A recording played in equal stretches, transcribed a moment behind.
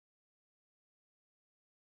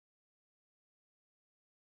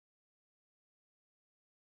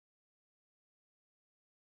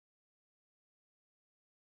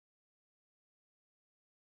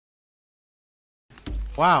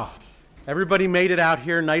Wow. Everybody made it out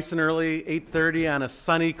here nice and early, 8:30 on a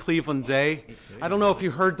sunny Cleveland day. I don't know if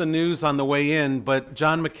you heard the news on the way in, but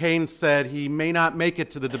John McCain said he may not make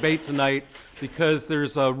it to the debate tonight because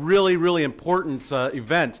there's a really, really important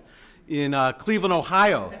event in Cleveland,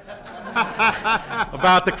 Ohio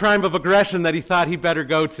about the crime of aggression that he thought he better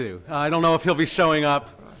go to. I don't know if he'll be showing up.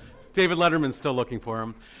 David Letterman's still looking for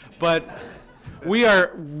him. But we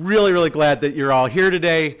are really, really glad that you're all here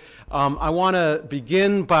today. I want to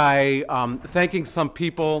begin by thanking some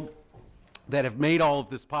people that have made all of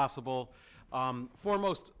this possible.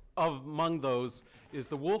 Foremost among those is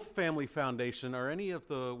the Wolf Family Foundation. Are any of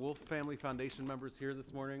the Wolf Family Foundation members here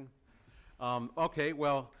this morning? Okay,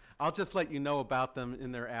 well, I'll just let you know about them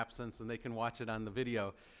in their absence, and they can watch it on the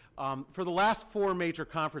video. For the last 4 major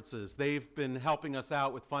conferences, they've been helping us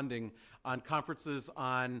out with funding on conferences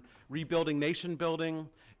on rebuilding nation building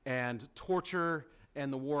and torture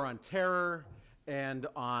and the war on terror, and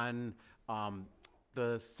on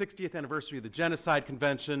the 60th anniversary of the Genocide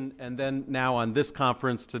Convention, and then now on this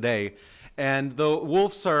conference today. And the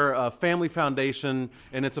Wolfs are a family foundation,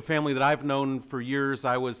 and it's a family that I've known for years.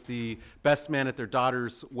 I was the best man at their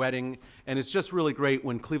daughter's wedding, and it's just really great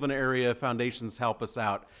when Cleveland area foundations help us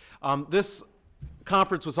out. This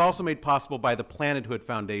conference was also made possible by the Planethood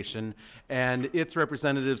Foundation, and its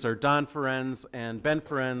representatives are Don Ferencz and Ben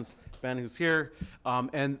Ferencz, Ben who's here,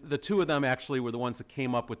 and the two of them actually were the ones that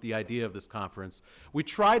came up with the idea of this conference. We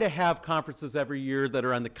try to have conferences every year that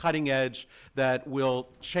are on the cutting edge, that will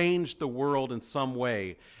change the world in some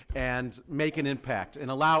way and make an impact and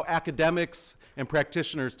allow academics and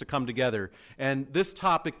practitioners to come together. And this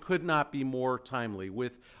topic could not be more timely.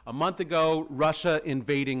 With a month ago, Russia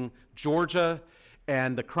invading Georgia,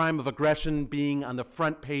 and the crime of aggression being on the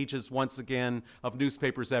front pages once again of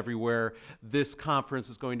newspapers everywhere, this conference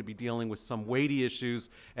is going to be dealing with some weighty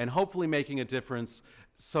issues and hopefully making a difference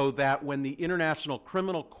so that when the International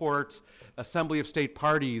Criminal Court Assembly of State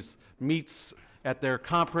Parties meets at their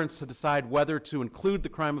conference to decide whether to include the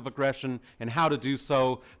crime of aggression and how to do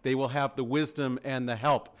so, they will have the wisdom and the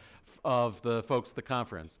help of the folks at the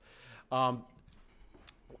conference.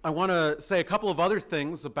 I want to say a couple of other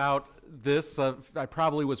things about this. I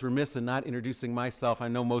probably was remiss in not introducing myself. I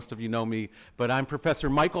know most of you know me, but I'm Professor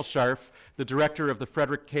Michael Scharf, the director of the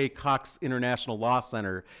Frederick K. Cox International Law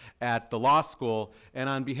Center at the law school. And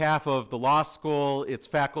on behalf of the law school, its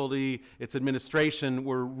faculty, its administration,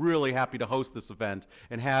 we're really happy to host this event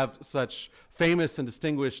and have such famous and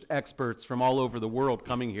distinguished experts from all over the world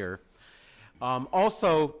coming here.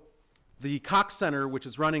 Also, the Cox Center, which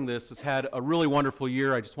is running this, has had a really wonderful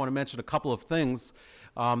year. I just want to mention a couple of things.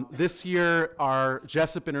 This year, our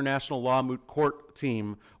Jessup International Law Moot Court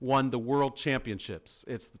team won the World Championships.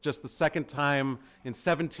 It's just the second time in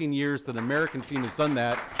 17 years that an American team has done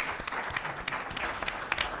that.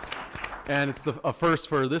 And it's a first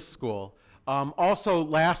for this school. Also,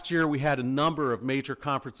 last year we had a number of major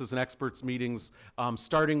conferences and experts meetings,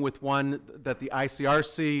 starting with one that the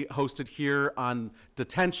ICRC hosted here on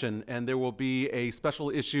detention, and there will be a special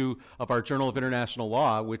issue of our Journal of International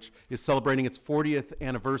Law, which is celebrating its 40th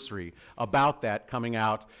anniversary, about that coming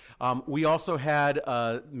out. We also had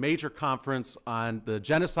a major conference on the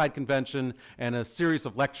Genocide Convention and a series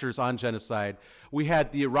of lectures on genocide. We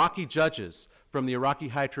had the Iraqi judges from the Iraqi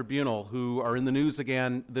High Tribunal, who are in the news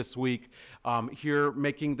again this week, here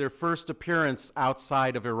making their first appearance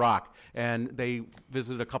outside of Iraq. And they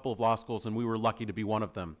visited a couple of law schools, and we were lucky to be one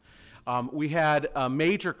of them. We had a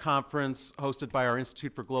major conference hosted by our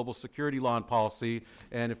Institute for Global Security Law and Policy,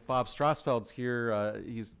 and if Bob Strassfeld's here,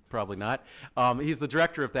 he's probably not. He's the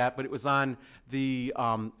director of that, but it was on the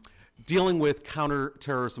dealing with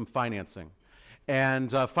counterterrorism financing.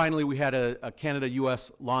 And finally, we had a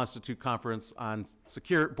Canada-U.S. Law Institute conference on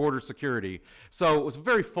border security. So it was a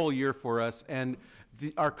very full year for us, and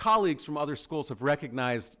our colleagues from other schools have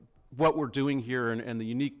recognized what we're doing here and the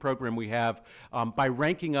unique program we have by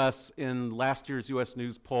ranking us in last year's U.S.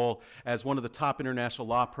 News poll as one of the top international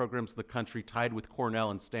law programs in the country, tied with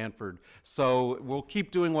Cornell and Stanford. So we'll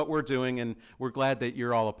keep doing what we're doing, and we're glad that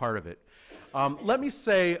you're all a part of it. Let me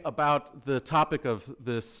say about the topic of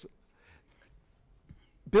this.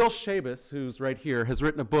 Bill Schabas, who's right here, has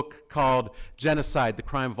written a book called Genocide, the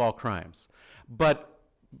Crime of All Crimes. But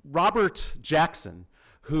Robert Jackson,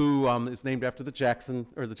 who is named after the Jackson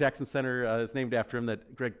Center is named after him,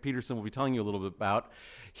 that Greg Peterson will be telling you a little bit about,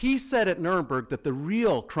 he said at Nuremberg that the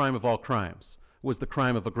real crime of all crimes was the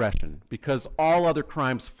crime of aggression, because all other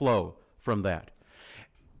crimes flow from that.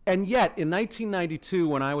 And yet, in 1992,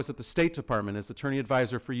 when I was at the State Department as Attorney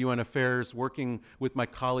Advisor for UN Affairs, working with my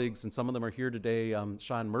colleagues, and some of them are here today,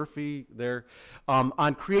 Sean Murphy there,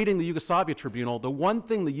 on creating the Yugoslavia Tribunal, the one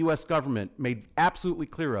thing the U.S. government made absolutely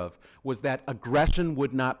clear of was that aggression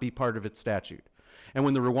would not be part of its statute. And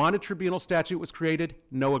when the Rwanda Tribunal statute was created,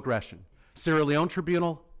 no aggression. Sierra Leone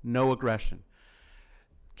Tribunal, no aggression.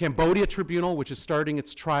 Cambodia Tribunal, which is starting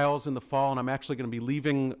its trials in the fall, and I'm actually going to be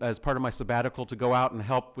leaving as part of my sabbatical to go out and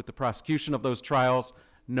help with the prosecution of those trials,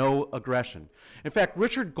 no aggression. In fact,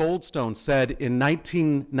 Richard Goldstone said in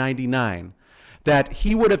 1999 that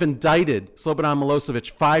he would have indicted Slobodan Milosevic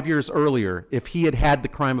 5 years earlier if he had had the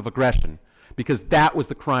crime of aggression, because that was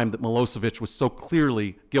the crime that Milosevic was so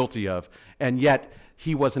clearly guilty of, and yet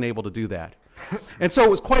he wasn't able to do that. And so it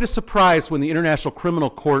was quite a surprise when the International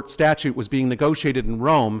Criminal Court statute was being negotiated in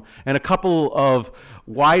Rome, and a couple of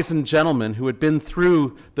wizened gentlemen who had been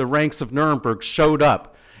through the ranks of Nuremberg showed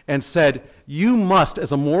up and said, you must,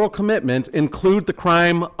 as a moral commitment, include the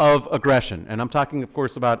crime of aggression. And I'm talking, of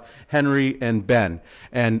course, about Henry and Ben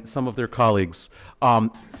and some of their colleagues.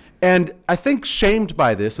 And I think shamed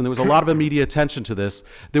by this, and there was a lot of media attention to this,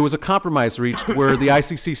 there was a compromise reached where the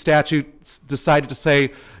ICC statute decided to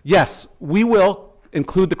say, yes, we will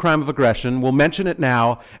include the crime of aggression, we'll mention it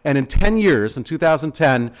now, and in 10 years, in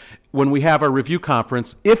 2010, when we have our review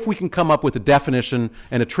conference, if we can come up with a definition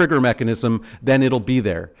and a trigger mechanism, then it'll be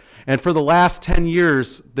there. And for the last 10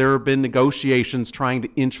 years, there have been negotiations trying to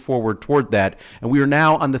inch forward toward that, and we are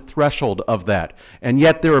now on the threshold of that. And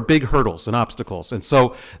yet there are big hurdles and obstacles. And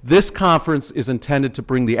so this conference is intended to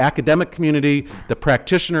bring the academic community, the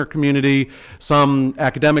practitioner community, some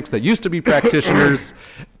academics that used to be practitioners,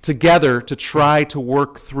 together to try to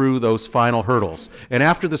work through those final hurdles. And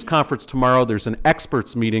after this conference tomorrow, there's an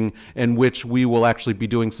experts meeting in which we will actually be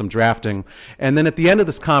doing some drafting. And then at the end of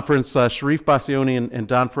this conference, Cherif, Bassiouni, and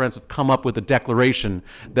Don Ferencz have come up with a declaration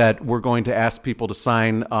that we're going to ask people to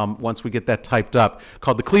sign once we get that typed up,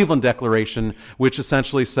 called the Cleveland Declaration, which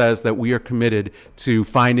essentially says that we are committed to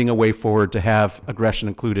finding a way forward to have aggression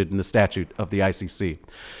included in the statute of the ICC.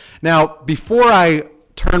 Now, before I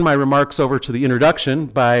turn my remarks over to the introduction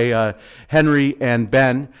by Henry and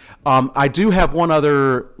Ben, I do have one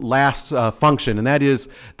other last function, and that is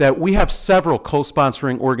that we have several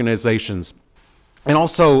co-sponsoring organizations and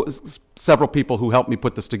also several people who helped me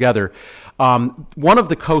put this together. One of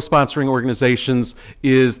the co-sponsoring organizations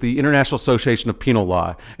is the International Association of Penal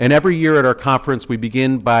Law, and every year at our conference we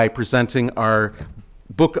begin by presenting our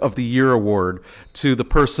Book of the Year award to the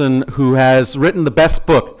person who has written the best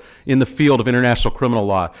book in the field of international criminal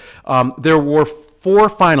law. There were 4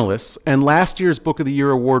 finalists, and last year's Book of the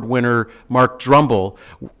Year award winner, Mark Drumbl,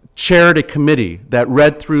 chaired a committee that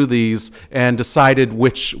read through these and decided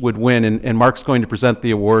which would win, and Mark's going to present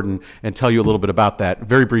the award and tell you a little bit about that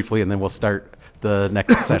very briefly, and then we'll start the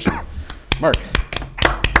next session. Mark.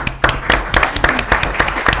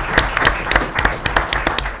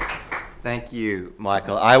 Thank you,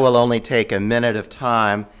 Michael. I will only take a minute of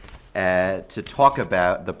time to talk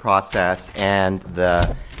about the process and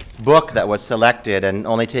the book that was selected, and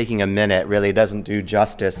only taking a minute really doesn't do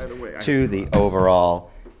justice to the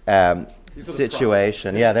overall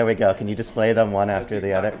situation. Yeah, there we go. Can you display them one after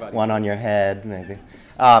the other? One on your head, maybe.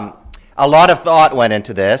 A lot of thought went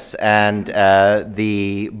into this, and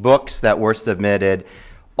the books that were submitted,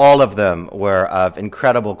 all of them were of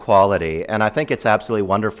incredible quality, and I think it's absolutely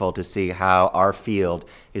wonderful to see how our field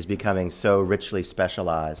is becoming so richly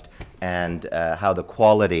specialized, and how the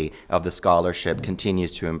quality of the scholarship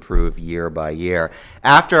continues to improve year by year.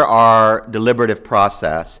 After our deliberative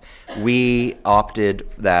process, we opted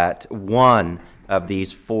that one of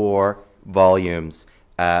these 4 volumes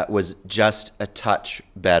was just a touch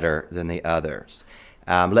better than the others.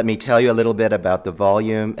 Let me tell you a little bit about the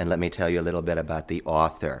volume, and let me tell you a little bit about the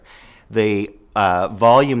author. The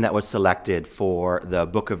volume that was selected for the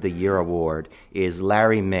Book of the Year award is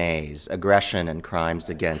Larry May's Aggression and Crimes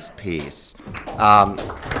Against Peace.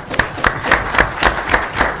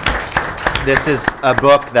 This is a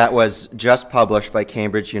book that was just published by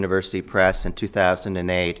Cambridge University Press in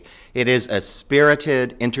 2008. It is a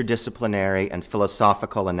spirited, interdisciplinary, and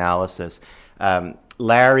philosophical analysis.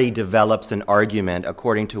 Larry develops an argument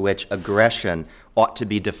according to which aggression ought to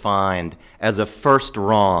be defined as a first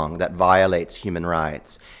wrong that violates human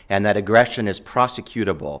rights, and that aggression is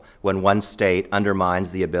prosecutable when one state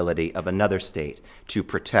undermines the ability of another state to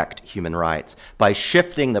protect human rights. By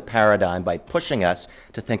shifting the paradigm, by pushing us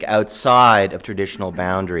to think outside of traditional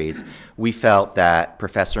boundaries, we felt that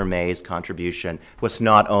Professor May's contribution was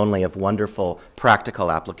not only of wonderful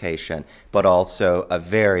practical application, but also a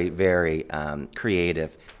very, very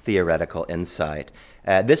creative theoretical insight.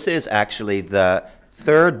 This is actually the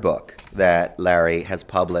third book that Larry has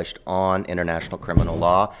published on international criminal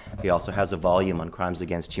law. He also has a volume on crimes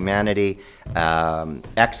against humanity,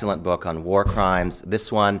 excellent book on war crimes,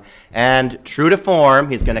 this one. And true to form,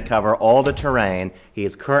 he's going to cover all the terrain. He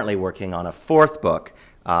is currently working on a fourth book,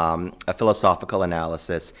 a philosophical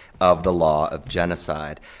analysis of the law of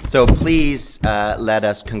genocide. So please let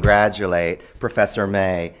us congratulate Professor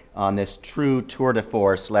May on this true tour de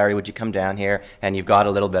force. Larry, would you come down here? And you've got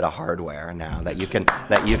a little bit of hardware now that you can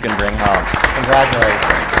bring home. Congratulations.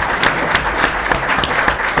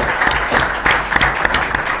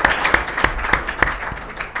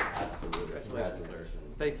 Congratulations.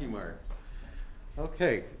 Thank you, Mark.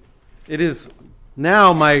 Okay, it is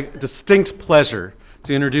now my distinct pleasure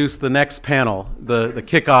to introduce the next panel, the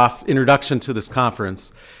kickoff introduction to this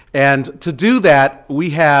conference. And to do that, we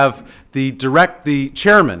have the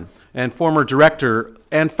chairman and former director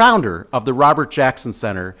and founder of the Robert Jackson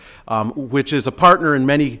Center, which is a partner in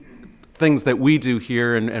many things that we do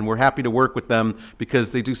here, and we're happy to work with them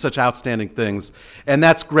because they do such outstanding things. And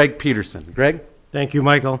that's Greg Peterson. Greg? Thank you,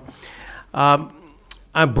 Michael.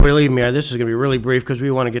 Believe me, this is going to be really brief because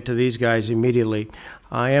we want to get to these guys immediately.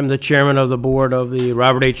 I am the chairman of the board of the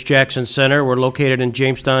Robert H. Jackson Center. We're located in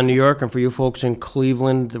Jamestown, New York, and for you folks in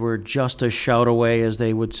Cleveland, we're just a shout away, as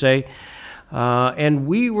they would say. And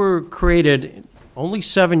we were created only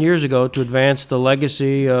 7 years ago to advance the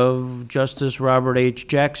legacy of Justice Robert H.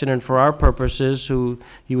 Jackson, and for our purposes,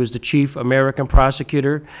 he was the chief American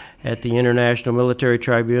prosecutor at the International Military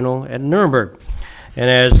Tribunal at Nuremberg. And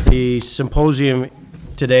as the symposium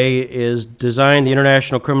today is designed, the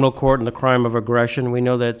International Criminal Court and the crime of aggression, we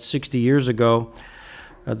know that 60 years ago,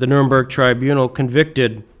 the Nuremberg Tribunal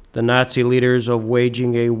convicted the Nazi leaders of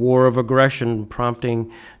waging a war of aggression,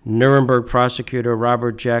 prompting Nuremberg prosecutor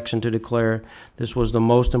Robert Jackson to declare this was the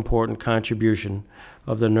most important contribution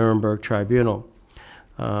of the Nuremberg Tribunal.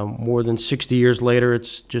 More than 60 years later,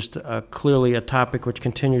 it's just clearly a topic which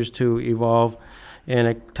continues to evolve, and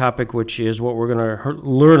a topic which is what we're going to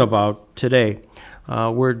learn about today.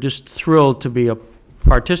 We're just thrilled to be a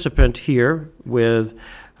participant here with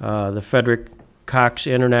the Frederick Cox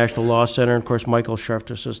International Law Center. And of course, Michael Sharf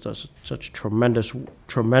just does such tremendous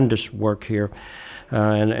work here.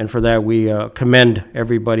 And for that, we commend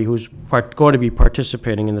everybody who's going to be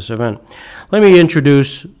participating in this event. Let me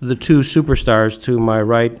introduce the two superstars to my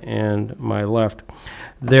right and my left.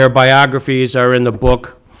 Their biographies are in the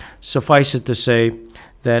book. Suffice it to say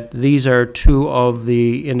that these are two of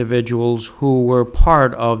the individuals who were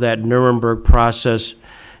part of that Nuremberg process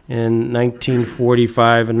in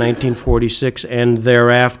 1945 and 1946 and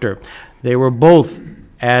thereafter. They were both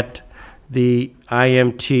at the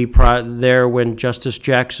IMT there when Justice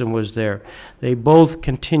Jackson was there. They both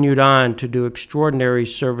continued on to do extraordinary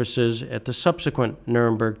services at the subsequent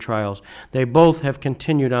Nuremberg trials. They both have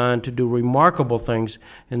continued on to do remarkable things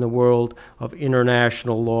in the world of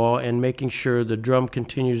international law and making sure the drum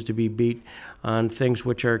continues to be beat on things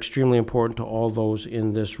which are extremely important to all those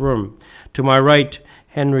in this room. To my right,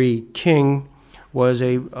 Henry King was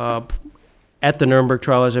at the Nuremberg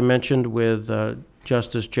trial, as I mentioned, with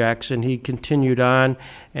Justice Jackson. He continued on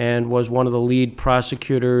and was one of the lead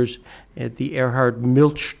prosecutors at the Erhard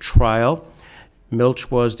Milch trial.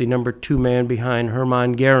 Milch was the number 2 man behind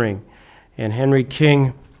Hermann Goering. And Henry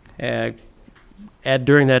King,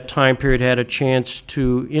 during that time period, had a chance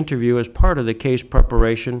to interview, as part of the case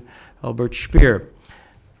preparation, Albert Speer.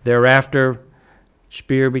 Thereafter,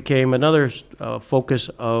 Speer became another focus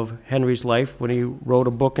of Henry's life when he wrote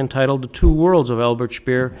a book entitled The Two Worlds of Albert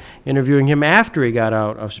Speer, interviewing him after he got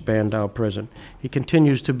out of Spandau prison. He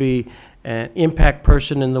continues to be an impact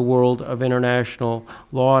person in the world of international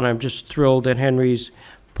law, and I'm just thrilled that Henry's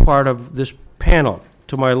part of this panel.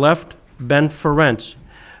 To my left, Ben Ferencz.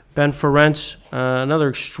 Ben Ferencz, another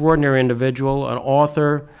extraordinary individual, an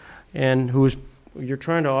author, and you're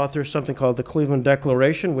trying to author something called the Cleveland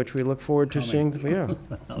Declaration, which we look forward to seeing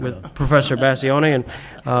with Professor Bassiouni,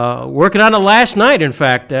 and working on it last night, in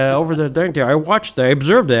fact, over the day. I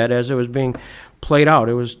observed that as it was being played out.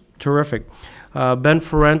 It was terrific. Ben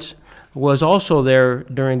Ferencz was also there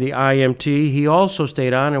during the IMT. He also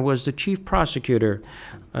stayed on and was the chief prosecutor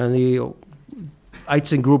on the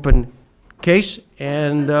Eitzengruppen case,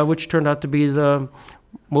 and which turned out to be the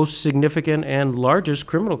most significant and largest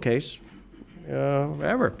criminal case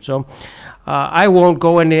ever. So I won't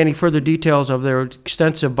go into any further details of their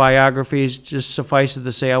extensive biographies. Just suffice it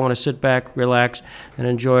to say I want to sit back, relax, and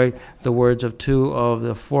enjoy the words of two of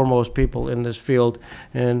the foremost people in this field.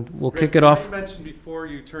 And we'll kick it off. You mentioned before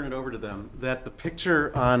you turn it over to them that the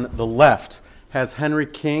picture on the left has Henry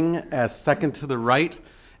King as second to the right,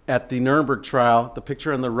 at the Nuremberg trial. The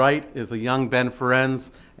picture on the right is a young Ben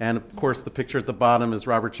Ferencz, and of course the picture at the bottom is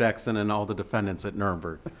Robert Jackson and all the defendants at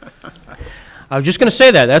Nuremberg. I was just going to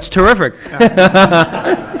say that. That's terrific.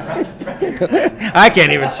 I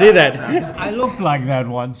can't even see that. I looked like that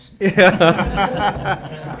once.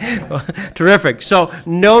 Terrific. So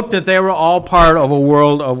note that they were all part of a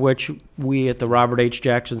world of which we at the Robert H.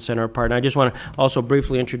 Jackson Center are part. And I just want to also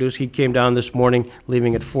briefly introduce, he came down this morning,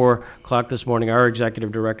 leaving at 4 o'clock this morning, our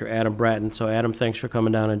Executive Director, Adam Bratton. So Adam, thanks for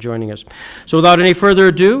coming down and joining us. So without any further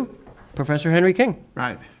ado, Professor Henry King.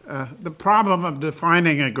 Right. The problem of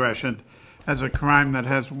defining aggression as a crime that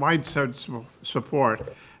has widespread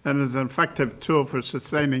support and is an effective tool for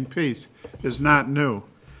sustaining peace is not new.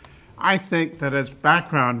 I think that as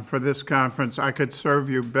background for this conference, I could serve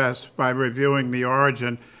you best by reviewing the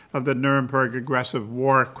origin of the Nuremberg aggressive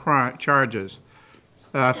war charges,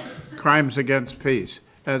 crimes against peace,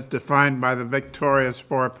 as defined by the victorious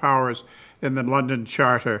four powers in the London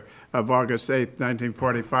Charter of August 8,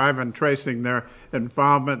 1945, and tracing their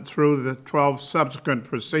involvement through the 12 subsequent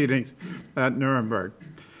proceedings at Nuremberg.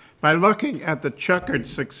 By looking at the checkered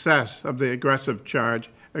success of the aggression charge,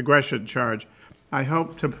 I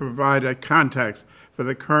hope to provide a context for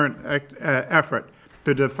the current effort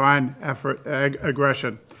to define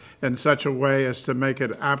aggression in such a way as to make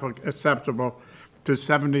it acceptable to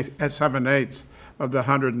 7/8 of the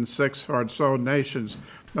 106 or so nations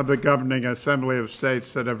of the governing Assembly of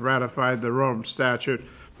States that have ratified the Rome Statute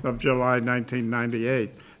of July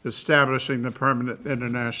 1998, establishing the Permanent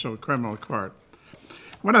International Criminal Court.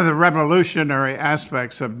 One of the revolutionary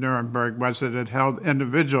aspects of Nuremberg was that it held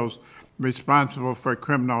individuals responsible for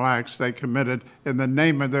criminal acts they committed in the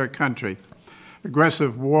name of their country.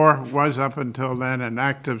 Aggressive war was up until then an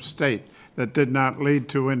active state that did not lead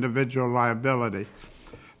to individual liability.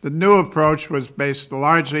 The new approach was based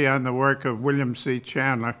largely on the work of William C.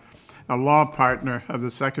 Chandler, a law partner of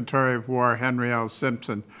the Secretary of War Henry L.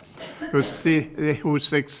 Simpson, who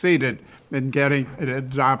succeeded in getting it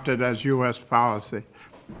adopted as U.S. policy.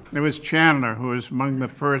 It was Chandler who was among the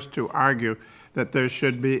first to argue that there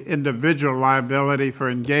should be individual liability for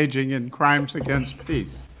engaging in crimes against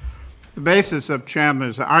peace. The basis of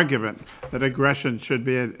Chandler's argument that aggression should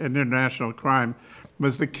be an international crime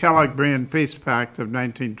was the Kellogg-Briand Peace Pact of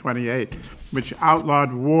 1928, which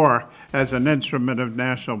outlawed war as an instrument of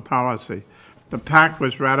national policy. The pact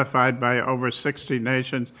was ratified by over 60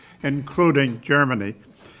 nations, including Germany.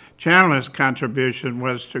 Chandler's contribution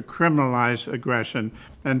was to criminalize aggression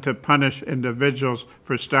and to punish individuals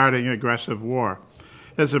for starting aggressive war.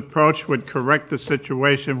 His approach would correct the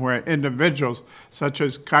situation where individuals such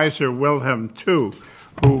as Kaiser Wilhelm II,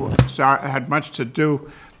 who had much to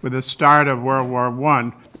do with the start of World War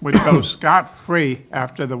I, would go scot-free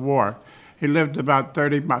after the war. He lived about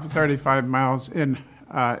 35 miles in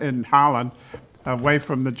Holland, away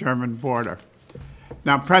from the German border.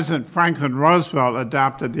 Now, President Franklin Roosevelt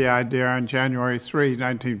adopted the idea on January 3,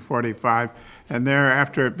 1945, and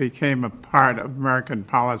thereafter it became a part of American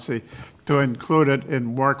policy to include it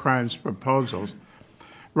in war crimes proposals.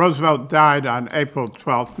 Roosevelt died on April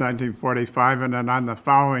 12, 1945, and then on the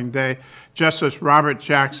following day, Justice Robert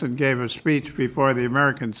Jackson gave a speech before the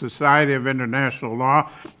American Society of International Law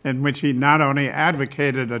in which he not only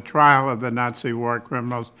advocated a trial of the Nazi war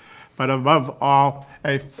criminals, but above all,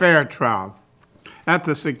 a fair trial. At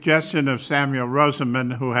the suggestion of Samuel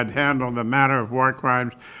Rosenman, who had handled the matter of war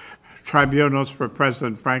crimes tribunals for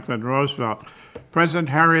President Franklin Roosevelt, President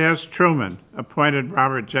Harry S. Truman appointed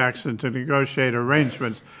Robert Jackson to negotiate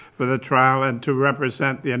arrangements for the trial and to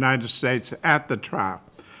represent the United States at the trial.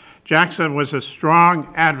 Jackson was a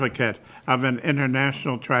strong advocate of an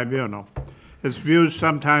international tribunal. His views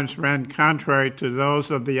sometimes ran contrary to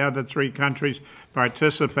those of the other three countries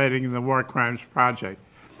participating in the War Crimes Project.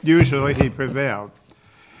 Usually he prevailed.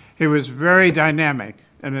 He was very dynamic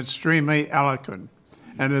and extremely eloquent,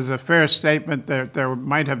 and is a fair statement that there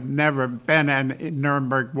might have never been any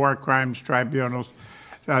Nuremberg War Crimes Tribunals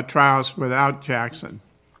trials without Jackson.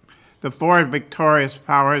 The four victorious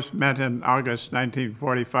powers met in August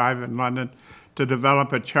 1945 in London to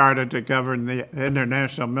develop a charter to govern the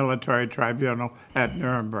International Military Tribunal at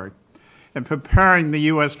Nuremberg. In preparing the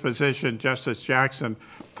U.S. position, Justice Jackson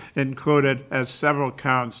included as several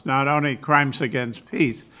counts not only crimes against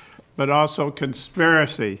peace, but also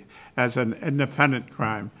conspiracy as an independent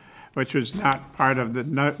crime, which was not part of the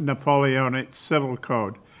Napoleonic Civil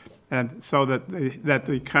Code, and so that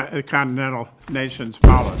the continental nations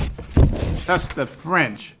followed. Thus, the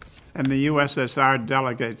French and the USSR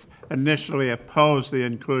delegates initially opposed the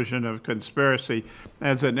inclusion of conspiracy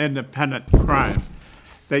as an independent crime.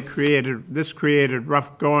 This created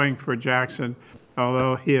rough going for Jackson,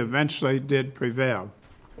 although he eventually did prevail.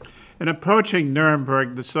 In approaching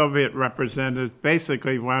Nuremberg, the Soviet representatives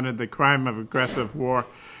basically wanted the crime of aggressive war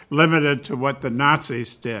limited to what the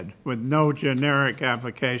Nazis did, with no generic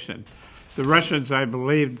application. The Russians, I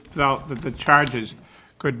believe, felt that the charges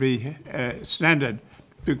could be extended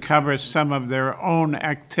to cover some of their own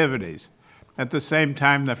activities. At the same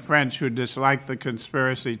time, the French, who disliked the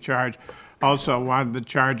conspiracy charge, also wanted the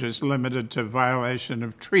charges limited to violation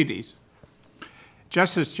of treaties.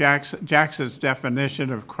 Justice Jackson's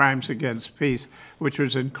definition of crimes against peace, which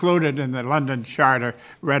was included in the London Charter,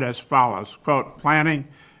 read as follows, quote, planning,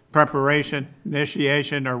 preparation,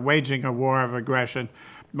 initiation, or waging a war of aggression,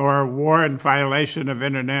 or a war in violation of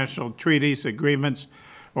international treaties, agreements,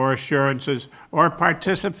 or assurances, or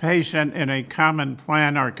participation in a common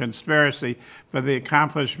plan or conspiracy for the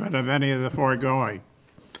accomplishment of any of the foregoing.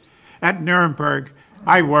 At Nuremberg,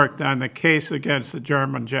 I worked on the case against the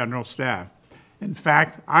German General Staff. In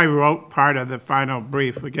fact, I wrote part of the final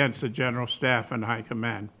brief against the General Staff and High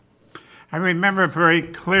Command. I remember very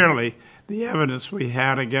clearly the evidence we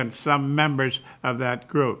had against some members of that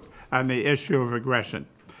group on the issue of aggression.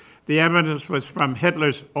 The evidence was from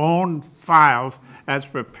Hitler's own files as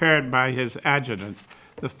prepared by his adjutants.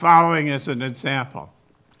 The following is an example.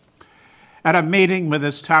 At a meeting with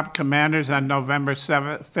his top commanders on November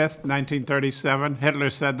 5th, 1937, Hitler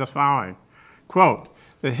said the following, quote,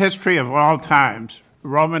 the history of all times,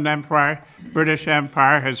 Roman Empire, British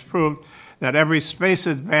Empire has proved that every space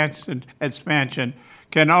expansion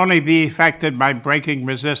can only be effected by breaking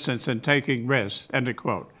resistance and taking risks, end of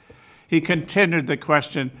quote. He continued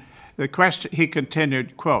he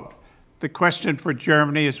continued, quote, the question for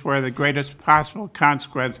Germany is where the greatest possible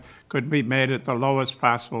consequence could be made at the lowest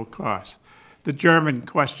possible cost. The German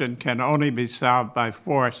question can only be solved by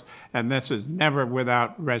force, and this is never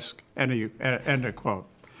without risk, end of quote.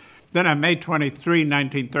 Then on May 23,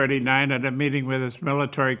 1939, at a meeting with his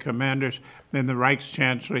military commanders in the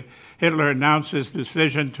Reichschancellery, Hitler announced his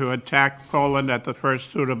decision to attack Poland at the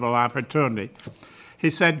first suitable opportunity. He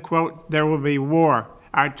said, quote, there will be war.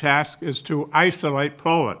 Our task is to isolate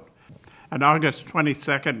Poland. On August 22,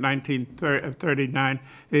 1939,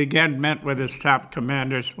 he again met with his top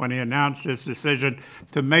commanders when he announced his decision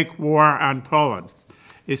to make war on Poland.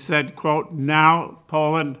 He said, quote, now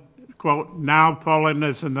Poland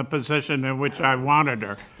is in the position in which I wanted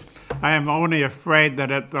her. I am only afraid that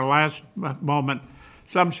at the last moment,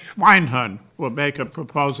 some Schweinhund will make a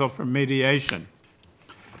proposal for mediation.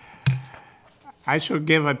 I shall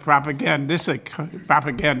give a propagandistic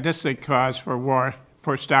cause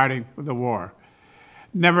for starting the war.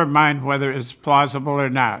 Never mind whether it's plausible or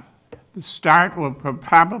not. The start will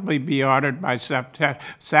probably be ordered by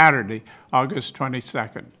Saturday, August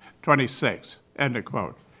 26th, end of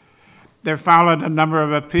quote. There followed a number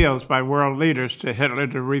of appeals by world leaders to Hitler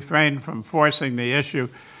to refrain from forcing the issue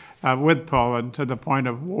with Poland to the point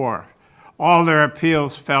of war. All their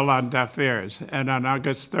appeals fell on deaf ears, and on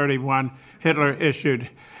August 31, Hitler issued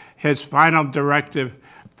his final directive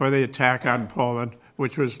for the attack on Poland,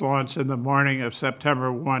 which was launched in the morning of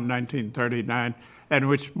September 1, 1939, and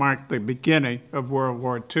which marked the beginning of World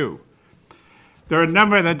War II. There are a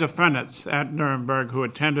number of the defendants at Nuremberg who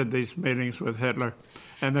attended these meetings with Hitler,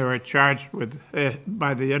 and they were charged with,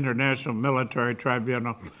 by the International Military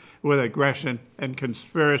Tribunal with aggression and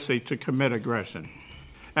conspiracy to commit aggression.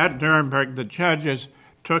 At Nuremberg, the judges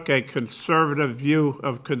took a conservative view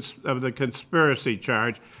of the conspiracy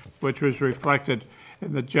charge, which was reflected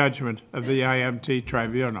in the judgment of the IMT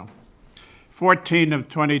tribunal. 14 of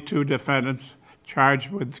 22 defendants charged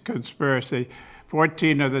with conspiracy,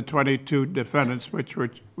 14 of the 22 defendants which were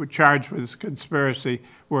charged with conspiracy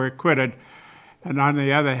were acquitted, and on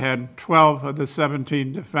the other hand, 12 of the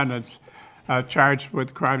 17 defendants charged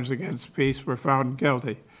with crimes against peace were found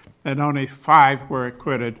guilty, and only 5 were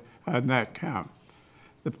acquitted on that count.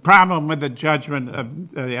 The problem with the judgment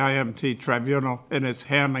of the IMT tribunal in its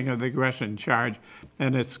handling of the aggression charge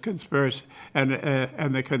and its conspiracy and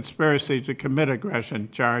the conspiracy to commit aggression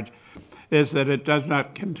charge is that it does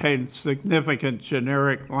not contain significant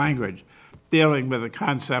generic language dealing with the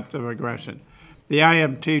concept of aggression. The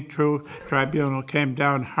IMT tribunal came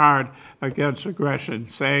down hard against aggression,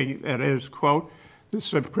 saying it is, quote, the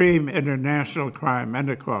supreme international crime,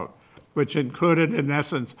 end of quote, which included, in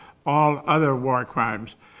essence, all other war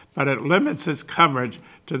crimes, but it limits its coverage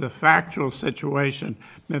to the factual situation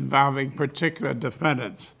involving particular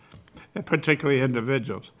defendants, particularly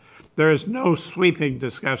individuals. There is no sweeping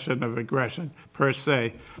discussion of aggression per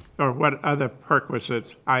se, or what other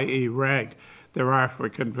perquisites, i.e. rank, there are for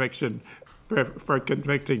convicting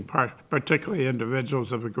particularly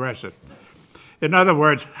individuals of aggression. In other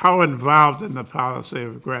words, how involved in the policy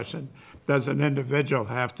of aggression does an individual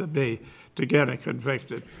have to be to get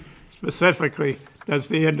convicted? Specifically, does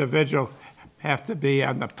the individual have to be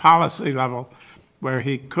on the policy level where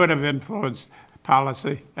he could have influenced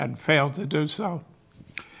policy and failed to do so?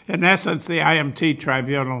 In essence, the IMT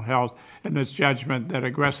tribunal held in its judgment that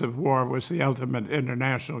aggressive war was the ultimate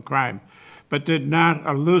international crime, but did not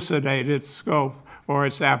elucidate its scope or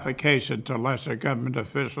its application to lesser government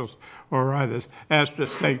officials or others, as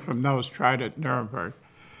distinct from those tried at Nuremberg.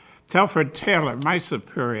 Telford Taylor, my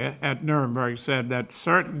superior at Nuremberg, said that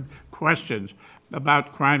certain questions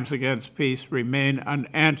about crimes against peace remain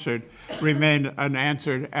unanswered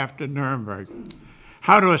after Nuremberg.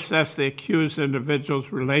 How to assess the accused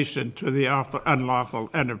individual's relation to the unlawful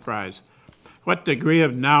enterprise? What degree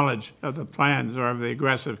of knowledge of the plans or of the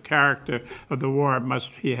aggressive character of the war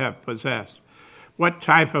must he have possessed? What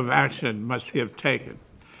type of action must he have taken?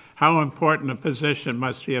 How important a position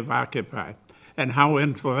must he have occupied? And how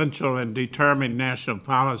influential in determining national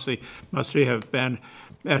policy must he have been?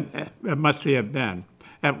 At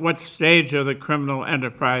what stage of the criminal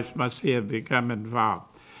enterprise must he have become involved?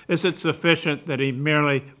 Is it sufficient that he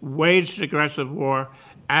merely waged aggressive war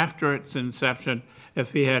after its inception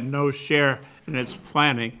if he had no share in its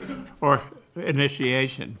planning or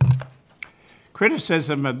initiation?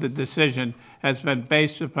 Criticism of the decision has been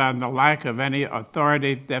based upon the lack of any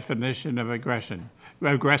authoritative definition of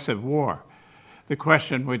aggressive war. The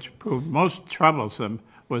question which proved most troublesome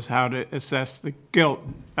was how to assess the guilt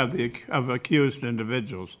of accused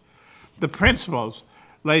individuals. The principles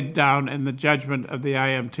laid down in the judgment of the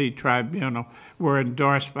IMT tribunal were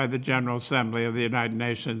endorsed by the General Assembly of the United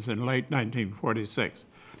Nations in late 1946.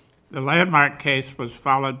 The landmark case was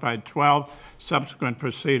followed by 12 subsequent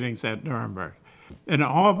proceedings at Nuremberg. In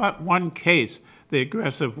all but one case, the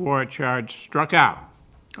aggressive war charge struck out,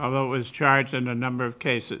 although it was charged in a number of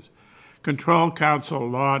cases. Control Council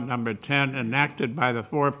Law Number 10, enacted by the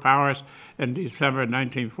Four Powers in December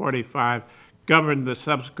 1945, governed the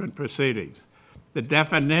subsequent proceedings. The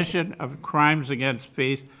definition of crimes against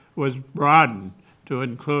peace was broadened to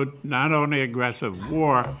include not only aggressive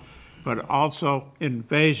war, but also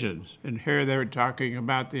invasions. And here they were talking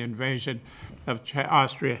about the invasion of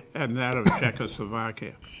Austria and that of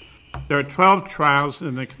Czechoslovakia. There are 12 trials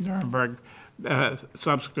in the Nuremberg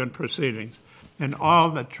subsequent proceedings. In all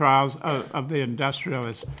the trials of the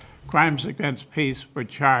industrialists, crimes against peace were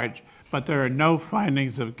charged, but there are no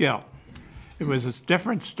findings of guilt. It was a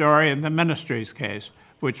different story in the Ministries case,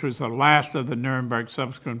 which was the last of the Nuremberg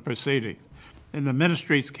subsequent proceedings. In the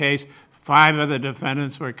Ministries case, 5 of the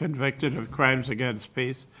defendants were convicted of crimes against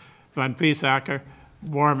peace: von Wiesacker,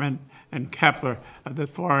 Bormann, and Kepler of the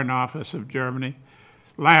Foreign Office of Germany,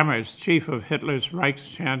 Lammers, chief of Hitler's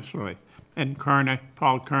Reichschancellery, and Kerner,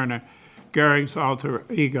 Paul Kerner, Goering's alter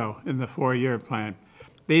ego in the 4-year plan.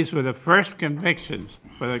 These were the first convictions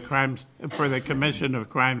for the commission of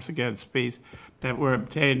crimes against peace that were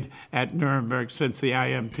obtained at Nuremberg since the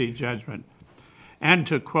IMT judgment. And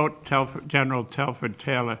to quote General Telford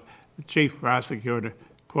Taylor, the chief prosecutor,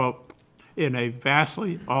 quote, in a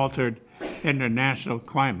vastly altered international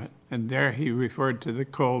climate, and there he referred to the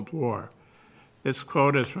Cold War. This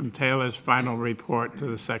quote is from Taylor's final report to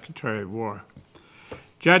the Secretary of War.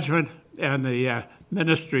 Judgment in the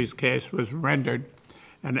Ministries case was rendered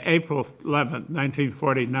on April 11,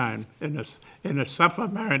 1949, in a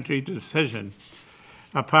supplementary decision.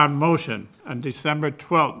 Upon motion on December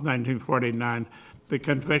 12, 1949, the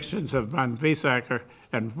convictions of von Wiesacker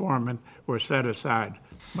and Bormann were set aside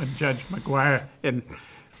when Judge McGuire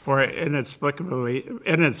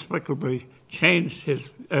inexplicably changed his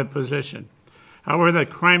position. However, the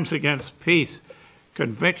crimes against peace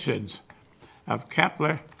convictions of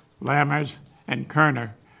Kepler, Lammers, and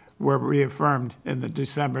Kerner were reaffirmed in the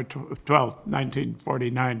December 12,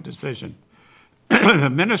 1949 decision.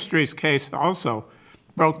 The Ministries case also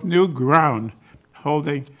broke new ground,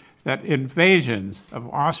 holding that invasions of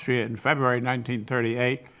Austria in February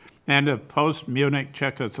 1938 and of post-Munich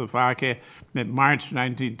Czechoslovakia in March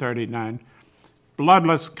 1939,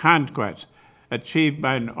 bloodless conquests achieved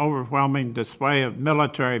by an overwhelming display of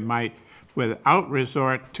military might without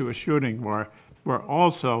resort to a shooting war, were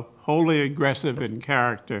also wholly aggressive in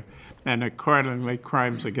character and accordingly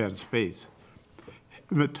crimes against peace.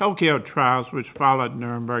 In the Tokyo trials, which followed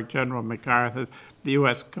Nuremberg, General MacArthur, the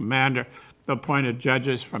U.S. commander, appointed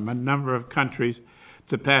judges from a number of countries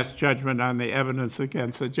to pass judgment on the evidence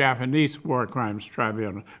against the Japanese War Crimes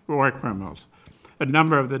Tribunal, war criminals. A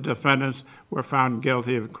number of the defendants were found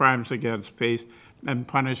guilty of crimes against peace and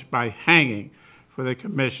punished by hanging for the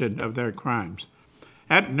commission of their crimes.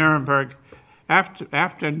 At Nuremberg,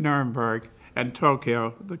 after Nuremberg and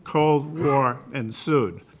Tokyo, the Cold War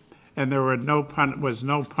ensued, and there was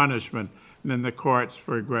no punishment in the courts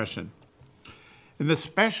for aggression. In the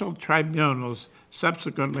special tribunals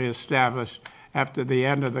subsequently established after the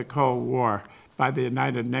end of the Cold War by the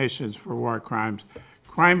United Nations for war crimes,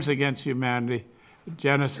 crimes against humanity,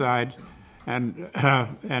 genocide, and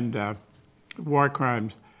war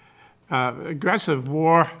crimes, aggressive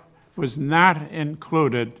war was not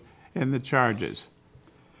included in the charges.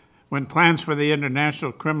 When plans for the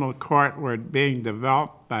International Criminal Court were being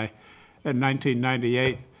developed in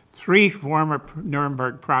 1998, 3 former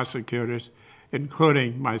Nuremberg prosecutors,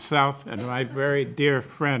 including myself and my very dear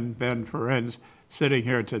friend Ben Ferencz, sitting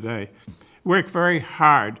here today, worked very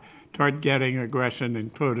hard toward getting aggression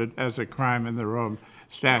included as a crime in the Rome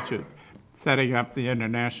Statute, setting up the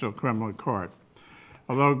International Criminal Court.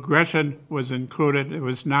 Although aggression was included, it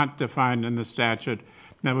was not defined in the statute.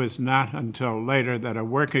 It was not until later that a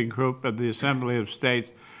working group of the Assembly of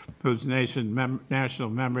States, whose national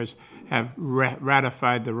members have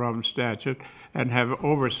ratified the Rome Statute and have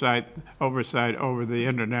oversight over the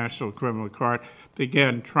International Criminal Court,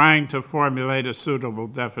 began trying to formulate a suitable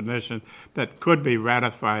definition that could be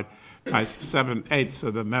ratified by 7/8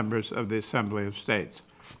 of the members of the Assembly of States.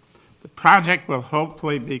 The project will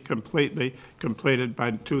hopefully be completely completed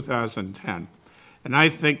by 2010, and I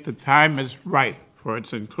think the time is right for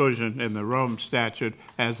its inclusion in the Rome Statute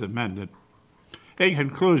as amended. In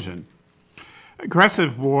conclusion,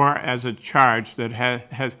 aggressive war as a charge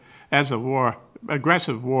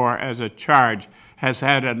aggressive war as a charge has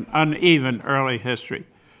had an uneven early history.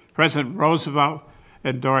 President Roosevelt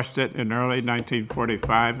endorsed it in early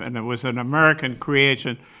 1945, and it was an American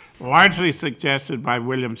creation largely suggested by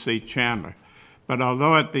William C. Chandler. But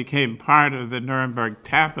although it became part of the Nuremberg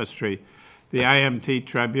tapestry, the IMT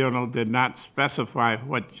tribunal did not specify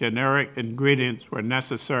what generic ingredients were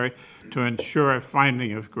necessary to ensure a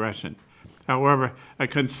finding of aggression. However, a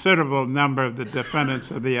considerable number of the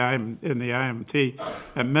defendants in the IMT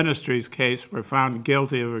and Ministry's case were found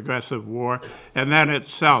guilty of aggressive war, and that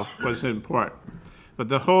itself was important. But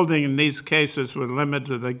the holding in these cases was limited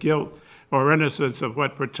to the guilt or innocence of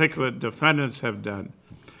what particular defendants have done.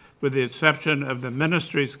 With the exception of the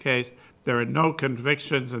Ministry's case, there are no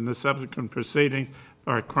convictions in the subsequent proceedings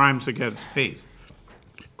or crimes against peace.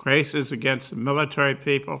 Cases against the military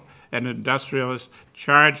people and industrialists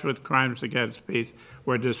charged with crimes against peace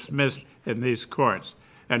were dismissed in these courts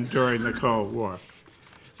and during the Cold War.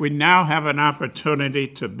 We now have an opportunity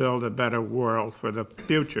to build a better world for the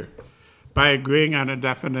future by agreeing on a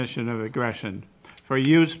definition of aggression for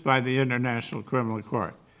use by the International Criminal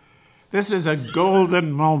Court. This is a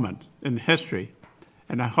golden moment in history,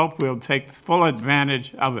 and I hope we'll take full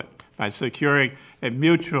advantage of it by securing a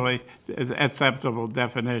mutually acceptable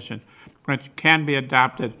definition, which can be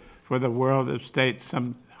adopted for the world of states,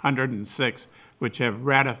 some 106, which have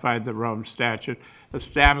ratified the Rome Statute,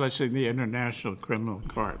 establishing the International Criminal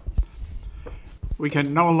Court. We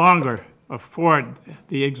can no longer afford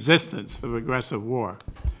the existence of aggressive war.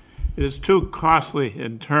 It is too costly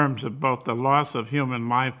in terms of both the loss of human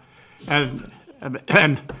life and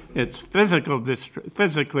its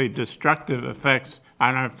physically destructive effects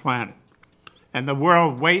on our planet. And the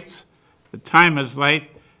world waits, the time is late,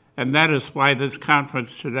 and that is why this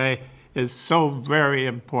conference today is so very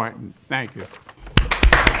important. Thank you.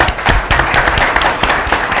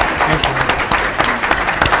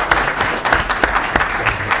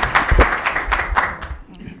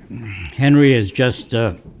 Henry has just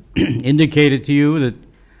indicated to you that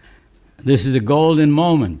this is a golden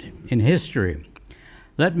moment in history.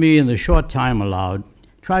 Let me, in the short time allowed,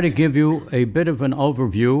 try to give you a bit of an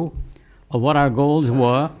overview of what our goals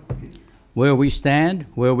were, where we stand,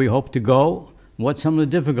 where we hope to go, what some of the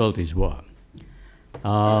difficulties were.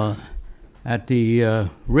 At the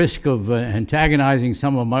risk of antagonizing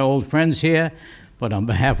some of my old friends here, but on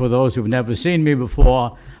behalf of those who've never seen me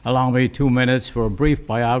before, allow me 2 minutes for a brief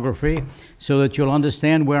biography so that you'll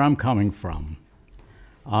understand where I'm coming from.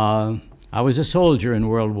 I was a soldier in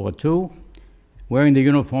World War II, wearing the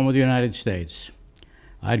uniform of the United States.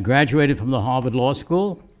 I had graduated from the Harvard Law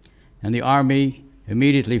School, and the Army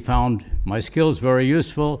immediately found my skills very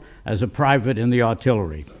useful as a private in the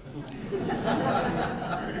artillery.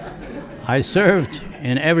 I served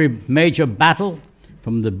in every major battle,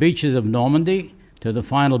 from the beaches of Normandy to the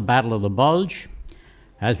final Battle of the Bulge.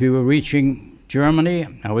 As we were reaching Germany,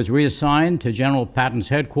 I was reassigned to General Patton's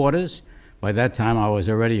headquarters. By that time, I was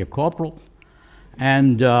already a corporal.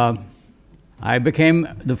 And I became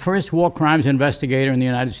the first war crimes investigator in the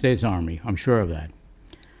United States Army. I'm sure of that.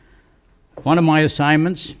 One of my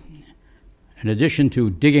assignments, in addition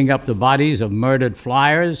to digging up the bodies of murdered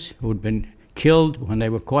flyers who had been killed when they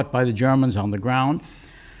were caught by the Germans on the ground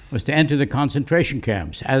was to enter the concentration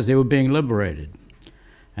camps as they were being liberated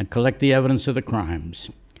and collect the evidence of the crimes.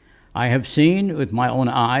 I have seen with my own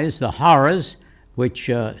eyes the horrors which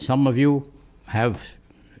some of you have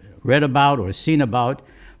read about or seen about,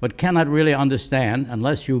 but cannot really understand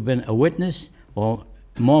unless you've been a witness or,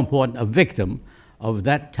 more important, a victim of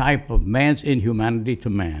that type of man's inhumanity to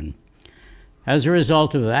man. As a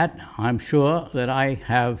result of that, I'm sure that I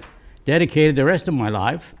have dedicated the rest of my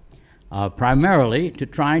life primarily to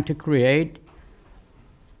trying to create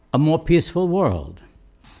a more peaceful world.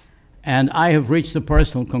 And I have reached the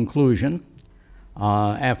personal conclusion,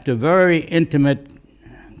 after very intimate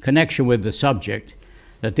connection with the subject,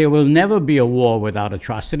 that there will never be a war without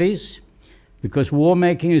atrocities, because war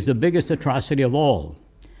making is the biggest atrocity of all.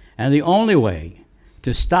 And the only way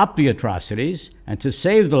to stop the atrocities and to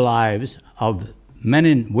save the lives of men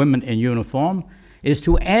and women in uniform is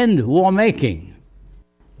to end war making.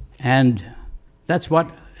 And that's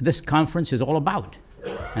what this conference is all about.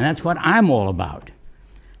 And that's what I'm all about.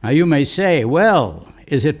 Now you may say, well,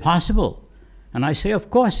 is it possible? And I say,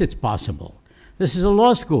 of course it's possible. This is a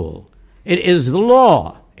law school. It is the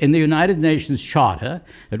law in the United Nations Charter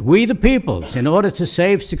that we, the peoples, in order to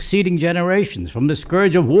save succeeding generations from the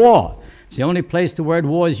scourge of war, it's the only place the word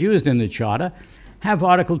war is used in the Charter, have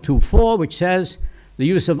Article 2.4, which says the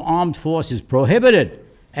use of armed force is prohibited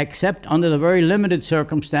except under the very limited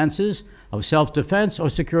circumstances of self-defense or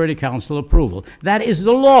Security Council approval. That is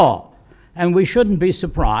the law, and we shouldn't be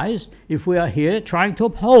surprised if we are here trying to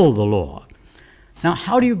uphold the law. Now,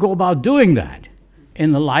 how do you go about doing that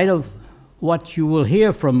in the light of what you will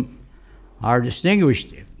hear from our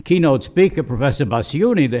distinguished keynote speaker, Professor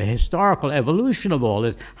Bassiouni, the historical evolution of all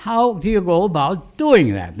this? How do you go about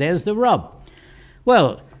doing that? There's the rub.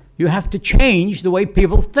 Well, you have to change the way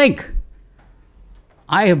people think.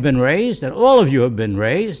 I have been raised, and all of you have been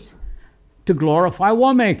raised, to glorify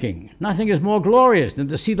war making. Nothing is more glorious than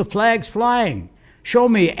to see the flags flying. Show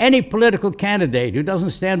me any political candidate who doesn't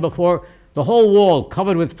stand before the whole wall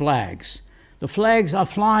covered with flags. The flags are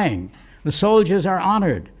flying. The soldiers are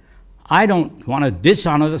honored. I don't want to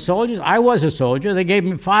dishonor the soldiers. I was a soldier. They gave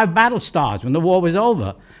me 5 battle stars when the war was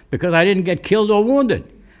over because I didn't get killed or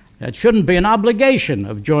wounded. That shouldn't be an obligation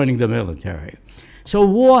of joining the military. So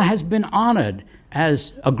war has been honored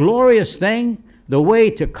as a glorious thing, the way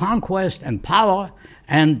to conquest and power,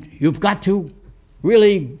 and you've got to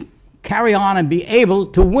really carry on and be able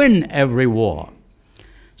to win every war.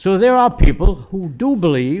 So there are people who do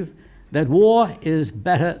believe that war is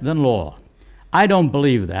better than law. I don't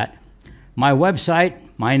believe that. My website,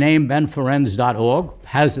 my name, benferenz.org,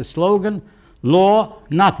 has the slogan, law,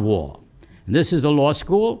 not war. And this is a law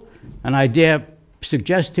school, and I dare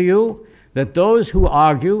suggest to you that those who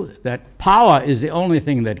argue that power is the only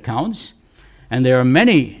thing that counts, and there are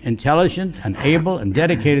many intelligent and able and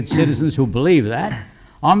dedicated citizens who believe that,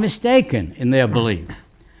 are mistaken in their belief.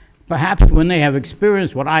 Perhaps when they have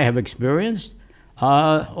experienced what I have experienced,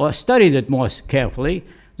 or studied it more carefully,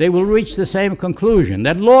 they will reach the same conclusion,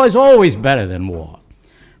 that law is always better than war.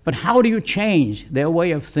 But how do you change their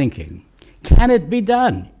way of thinking? Can it be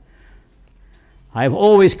done? I've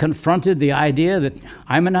always confronted the idea that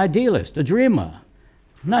I'm an idealist, a dreamer.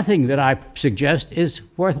 Nothing that I suggest is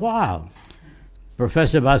worthwhile.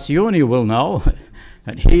 Professor Bassiouni will know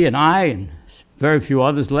that he and I, and very few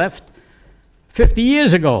others left, 50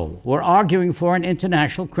 years ago were arguing for an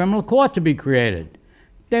international criminal court to be created.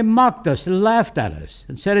 They mocked us, they laughed at us,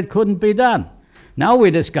 and said it couldn't be done. Now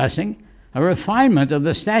we're discussing a refinement of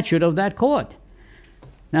the statute of that court.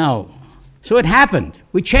 Now, so it happened.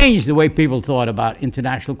 We changed the way people thought about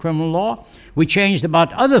international criminal law. We changed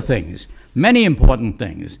about other things, many important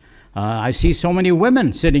things. I see so many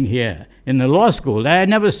women sitting here in the law school. I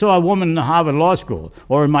never saw a woman in the Harvard Law School,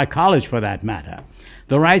 or in my college for that matter.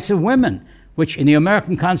 The rights of women, which in the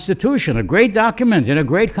American Constitution, a great document in a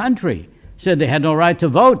great country, said they had no right to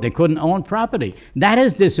vote, they couldn't own property. That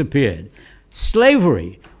has disappeared.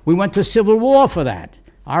 Slavery, we went to civil war for that.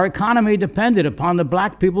 Our economy depended upon the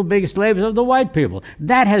black people being slaves of the white people.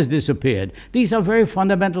 That has disappeared. These are very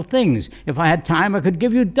fundamental things. If I had time, I could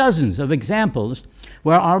give you dozens of examples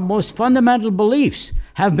where our most fundamental beliefs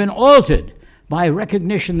have been altered by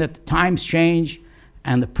recognition that times change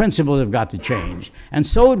and the principles have got to change. And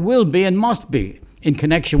so it will be and must be in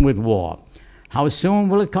connection with war. How soon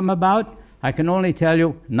will it come about? I can only tell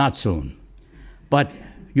you, not soon. But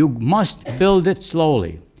you must build it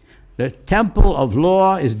slowly. The temple of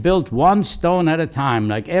law is built one stone at a time,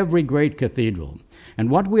 like every great cathedral. And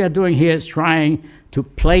what we are doing here is trying to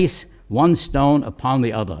place one stone upon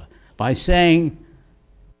the other by saying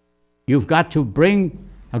you've got to bring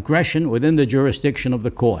aggression within the jurisdiction of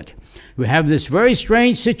the court. We have this very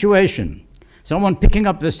strange situation. Someone picking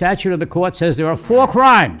up the statute of the court says there are 4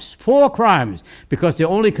 crimes, because they're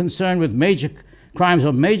only concerned with major crimes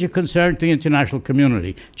of major concern to the international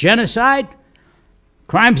community. Genocide,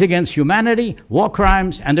 crimes against humanity, war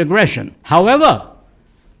crimes, and aggression. However,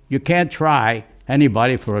 you can't try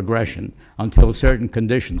anybody for aggression until certain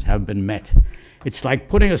conditions have been met. It's like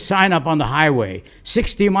putting a sign up on the highway,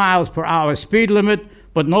 60 miles per hour speed limit,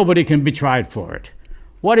 but nobody can be tried for it.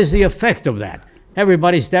 What is the effect of that?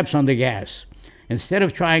 Everybody steps on the gas. Instead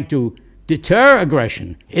of trying to deter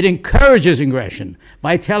aggression, it encourages aggression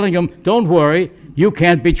by telling them, don't worry, you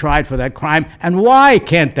can't be tried for that crime. And why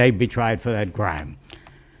can't they be tried for that crime?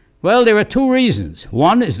 Well, there are 2 reasons.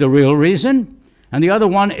 One is the real reason, and the other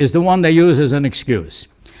one is the one they use as an excuse.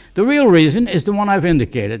 The real reason is the one I've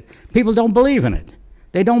indicated. People don't believe in it.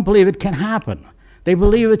 They don't believe it can happen. They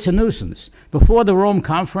believe it's a nuisance. Before the Rome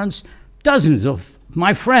Conference, dozens of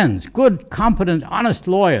my friends, good, competent, honest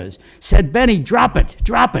lawyers, said, Benny, drop it,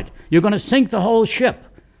 drop it. You're going to sink the whole ship.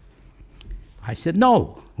 I said,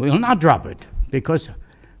 no, we will not drop it, because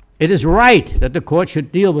it is right that the court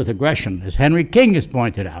should deal with aggression, as Henry King has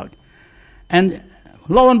pointed out. And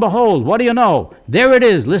lo and behold, what do you know? There it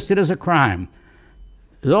is, listed as a crime.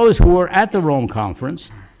 Those who were at the Rome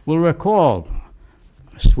Conference will recall,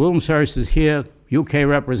 William Service is here, UK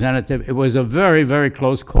representative. It was a very, very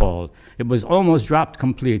close call. It was almost dropped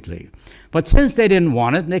completely. But since they didn't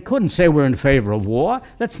want it, and they couldn't say we're in favor of war,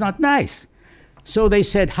 that's not nice. So they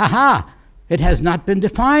said, ha-ha, it has not been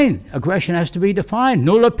defined. Aggression has to be defined.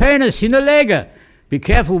 Nulla pena sine lega. Be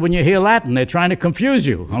careful when you hear Latin. They're trying to confuse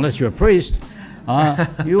you, unless you're a priest.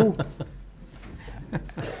 You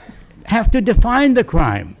have to define the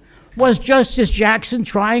crime. Was Justice Jackson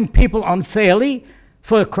trying people unfairly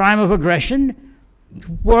for a crime of aggression?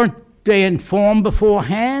 Weren't they informed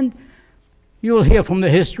beforehand? You'll hear from the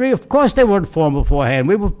history. Of course they were informed beforehand.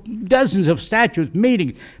 We were dozens of statutes,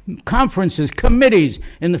 meetings, conferences, committees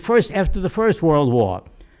after the First World War.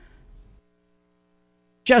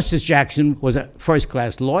 Justice Jackson was a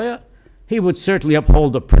first-class lawyer. He would certainly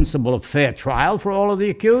uphold the principle of fair trial for all of the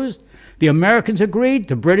accused. The Americans agreed,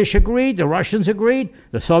 the British agreed, the Russians agreed,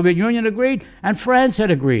 the Soviet Union agreed, and France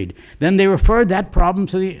had agreed. Then they referred that problem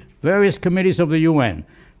to the various committees of the UN.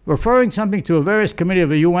 Referring something to a various committee of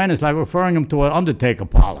the UN is like referring them to an undertaker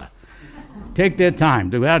parlor. Take their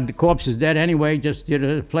time. The corpse is dead anyway, just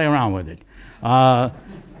play around with it.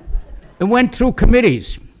 It went through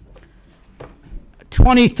committees.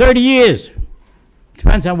 20, 30 years.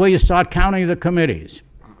 Depends on where you start counting the committees.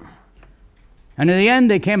 And in the end,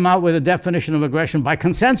 they came out with a definition of aggression by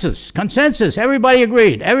consensus. Consensus. Everybody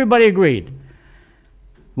agreed. Everybody agreed.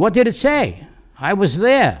 What did it say? I was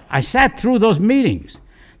there. I sat through those meetings.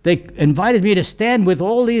 They invited me to stand with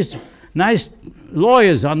all these nice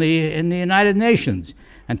lawyers in the United Nations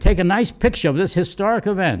and take a nice picture of this historic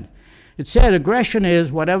event. It said aggression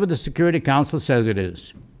is whatever the Security Council says it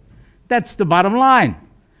is. That's the bottom line.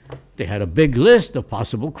 They had a big list of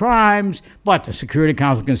possible crimes, but the Security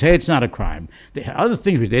Council can say it's not a crime. They had other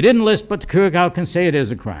things which they didn't list, but the Security Council can say it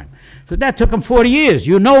is a crime. So that took them 40 years.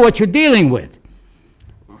 You know what you're dealing with.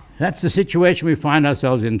 That's the situation we find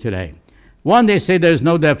ourselves in today. One, they say there's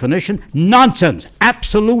no definition. Nonsense.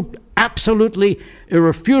 Absolutely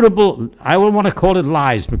irrefutable. I don't want to call it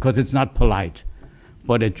lies because it's not polite,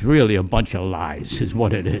 but it's really a bunch of lies is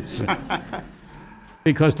what it is.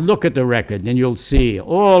 Because look at the record and you'll see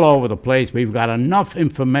all over the place we've got enough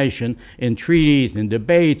information in treaties, in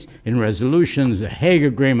debates, in resolutions, the Hague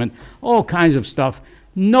Agreement, all kinds of stuff.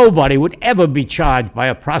 Nobody would ever be charged by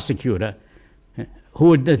a prosecutor who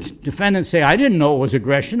would the defendant say, I didn't know it was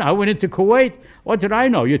aggression. I went into Kuwait. What did I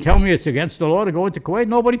know? You tell me it's against the law to go into Kuwait?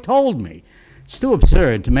 Nobody told me. It's too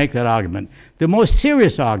absurd to make that argument. The most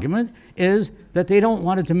serious argument is that they don't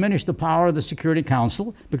want to diminish the power of the Security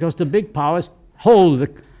Council because the big powers hold the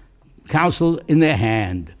Council in their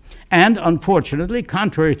hand. And unfortunately,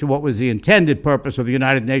 contrary to what was the intended purpose of the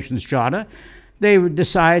United Nations Charter, they would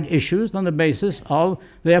decide issues on the basis of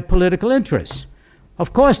their political interests.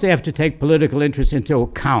 Of course, they have to take political interests into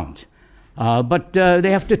account, but they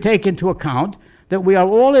have to take into account that we are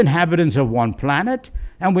all inhabitants of one planet,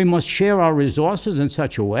 and we must share our resources in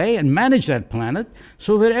such a way and manage that planet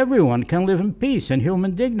so that everyone can live in peace and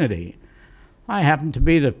human dignity. I happen to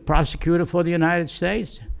be the prosecutor for the United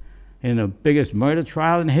States in the biggest murder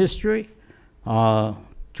trial in history.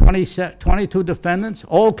 22 defendants,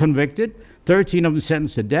 all convicted, 13 of them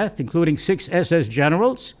sentenced to death, including 6 SS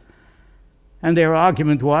generals. And their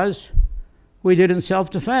argument was, we did in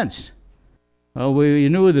self-defense. We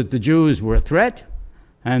knew that the Jews were a threat.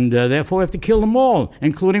 And therefore we have to kill them all,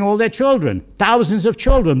 including all their children. Thousands of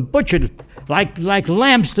children butchered like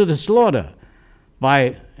lambs to the slaughter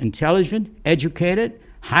by intelligent, educated,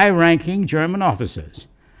 high-ranking German officers.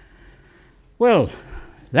 Well,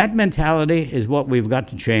 that mentality is what we've got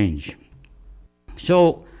to change.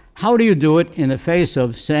 So how do you do it in the face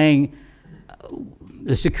of saying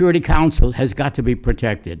the Security Council has got to be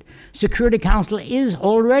protected? Security Council is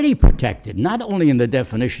already protected, not only in the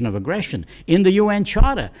definition of aggression, in the UN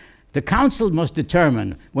Charter. The Council must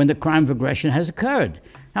determine when the crime of aggression has occurred.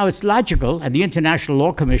 Now, it's logical, and the International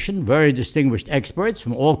Law Commission, very distinguished experts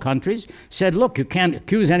from all countries, said, look, you can't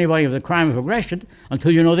accuse anybody of the crime of aggression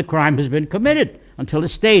until you know the crime has been committed, until the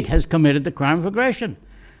state has committed the crime of aggression.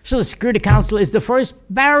 So the Security Council is the first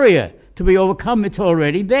barrier to be overcome. It's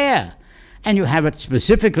already there. And you have it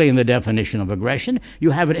specifically in the definition of aggression. You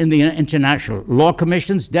have it in the International Law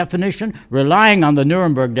Commission's definition, relying on the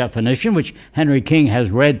Nuremberg definition, which Henry King has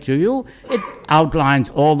read to you. It outlines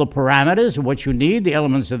all the parameters of what you need, the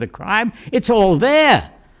elements of the crime. It's all there.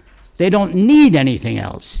 They don't need anything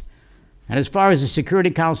else. And as far as the Security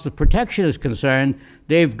Council's protection is concerned,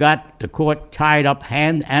 they've got the court tied up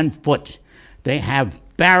hand and foot. They have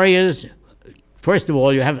barriers. First of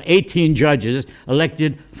all, you have 18 judges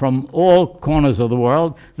elected from all corners of the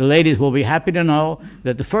world. The ladies will be happy to know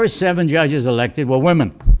that the first 7 judges elected were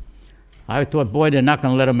women. I thought, boy, they're not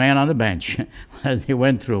going to let a man on the bench as they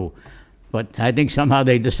went through. But I think somehow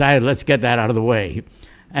they decided, let's get that out of the way.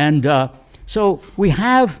 And so we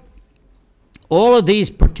have all of these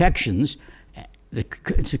protections. The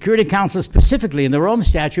Security Council specifically in the Rome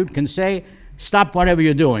Statute can say, stop whatever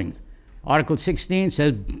you're doing. Article 16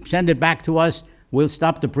 says, send it back to us, we'll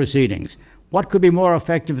stop the proceedings. What could be more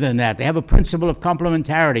effective than that? They have a principle of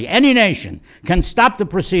complementarity. Any nation can stop the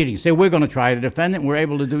proceedings, say, we're going to try to defend it, and we're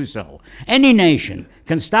able to do so. Any nation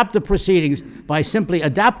can stop the proceedings by simply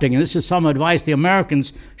adopting, and this is some advice the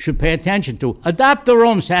Americans should pay attention to, adopt the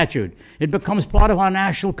Rome Statute. It becomes part of our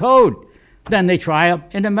national code. Then they try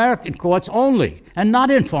up in American courts only, and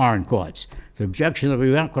not in foreign courts. The objection that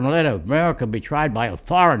we're not going to let America be tried by a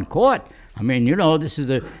foreign court. I mean, you know, this is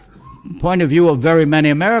the point of view of very many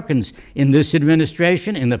Americans in this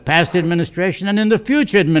administration, in the past administration, and in the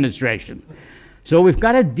future administration. So we've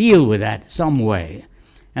got to deal with that some way.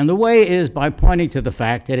 And the way is by pointing to the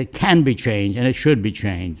fact that it can be changed and it should be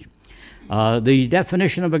changed. The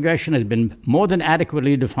definition of aggression has been more than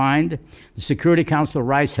adequately defined. The Security Council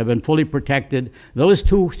rights have been fully protected. Those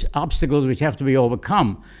 2 obstacles which have to be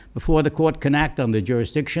overcome before the court can act on the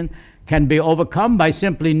jurisdiction can be overcome by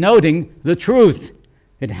simply noting the truth.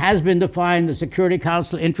 It has been defined the Security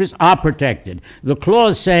Council interests are protected. The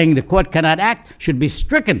clause saying the court cannot act should be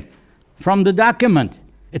stricken from the document.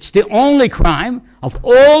 It's the only crime of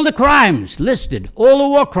all the crimes listed, all the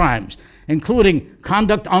war crimes, including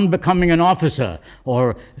conduct unbecoming an officer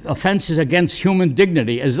or offenses against human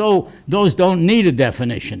dignity, as though those don't need a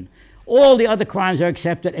definition. All the other crimes are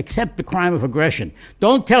accepted except the crime of aggression.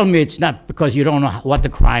 Don't tell me it's not because you don't know what the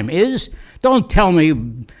crime is. Don't tell me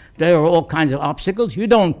there are all kinds of obstacles. You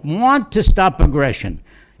don't want to stop aggression.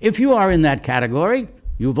 If you are in that category,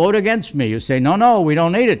 you vote against me. You say, no, no, we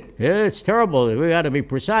don't need it. It's terrible. We got to be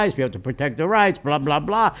precise. We have to protect the rights, blah, blah,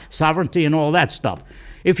 blah, sovereignty and all that stuff.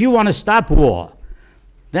 If you want to stop war,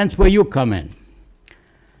 that's where you come in.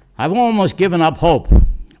 I've almost given up hope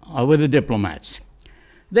with the diplomats.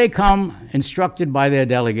 They come instructed by their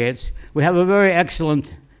delegates. We have a very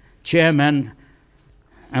excellent chairman,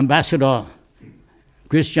 Ambassador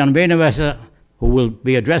Christian Venevesa, who will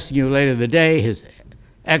be addressing you later today. His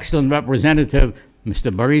excellent representative,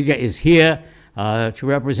 Mr. Barriga, is here to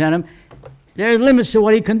represent him. There are limits to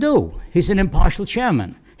what he can do. He's an impartial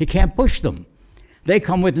chairman. He can't push them. They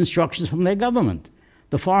come with instructions from their government.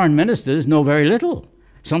 The foreign ministers know very little.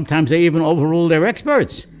 Sometimes they even overrule their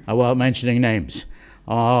experts, without mentioning names.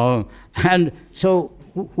 And so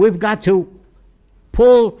we've got to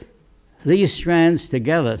pull these strands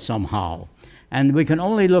together somehow. And we can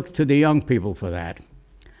only look to the young people for that.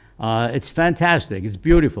 It's fantastic. It's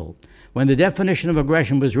beautiful. When the definition of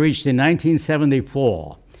aggression was reached in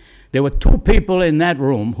 1974, there were 2 people in that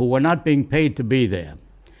room who were not being paid to be there.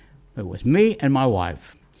 It was me and my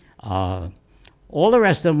wife. All the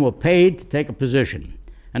rest of them were paid to take a position.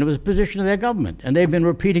 And it was a position of their government. And they've been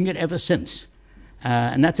repeating it ever since.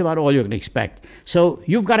 And that's about all you can expect. So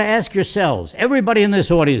you've got to ask yourselves, everybody in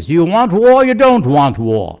this audience, do you want war or you don't want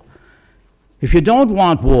war? If you don't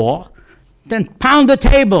want war, then pound the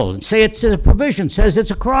table and say it's a provision, says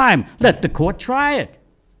it's a crime. Let the court try it.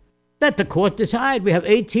 Let the court decide. We have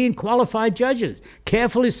 18 qualified judges,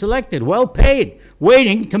 carefully selected, well paid,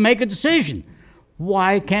 waiting to make a decision.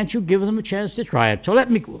 Why can't you give them a chance to try it? So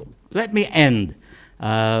let me end,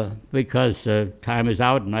 because time is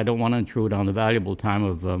out, and I don't want to intrude on the valuable time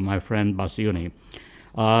of my friend Bassiouni.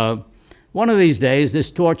 One of these days,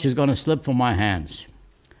 this torch is going to slip from my hands.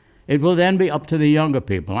 It will then be up to the younger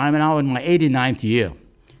people. I'm now in my 89th year.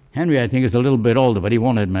 Henry, I think, is a little bit older, but he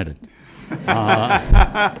won't admit it.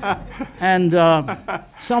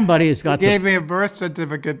 Somebody has got He gave me a birth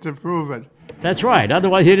certificate to prove it. That's right.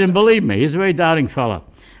 Otherwise, he didn't believe me. He's a very doubting fella.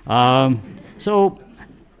 So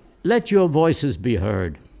let your voices be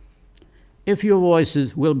heard. If your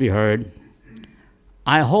voices will be heard,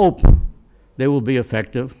 I hope they will be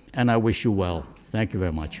effective, and I wish you well. Thank you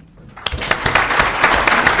very much.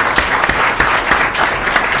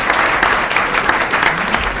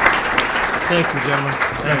 Thank you, gentlemen.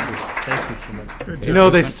 Thank you. Thank you so much. You know,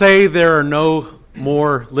 they say there are no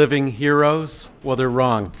more living heroes. Well, they're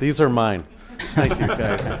wrong. These are mine. Thank you,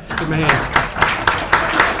 guys. Give me a hand.